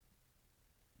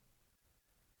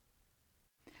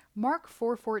Mark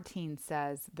 4:14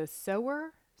 says, "The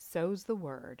sower sows the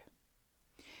word."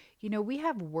 We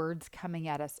have words coming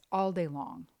at us all day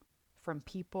long from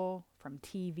people, from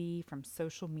TV, from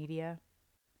social media.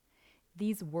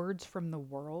 These words from the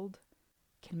world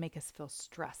can make us feel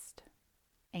stressed,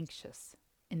 anxious,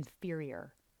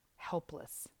 inferior,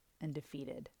 helpless, and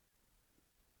defeated.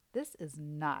 This is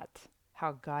not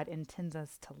how God intends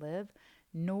us to live,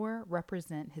 nor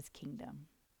represent his kingdom.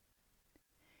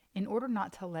 In order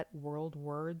not to let world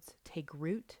words take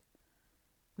root,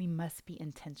 we must be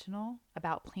intentional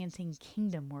about planting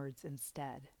kingdom words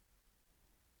instead.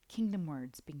 Kingdom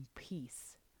words being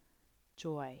peace,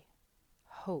 joy,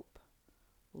 hope,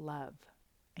 love,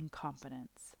 and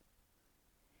confidence.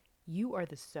 You are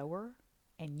the sower,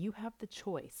 and you have the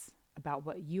choice about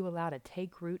what you allow to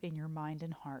take root in your mind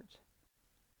and heart.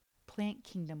 Plant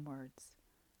kingdom words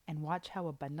and watch how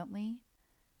abundantly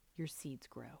your seeds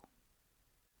grow.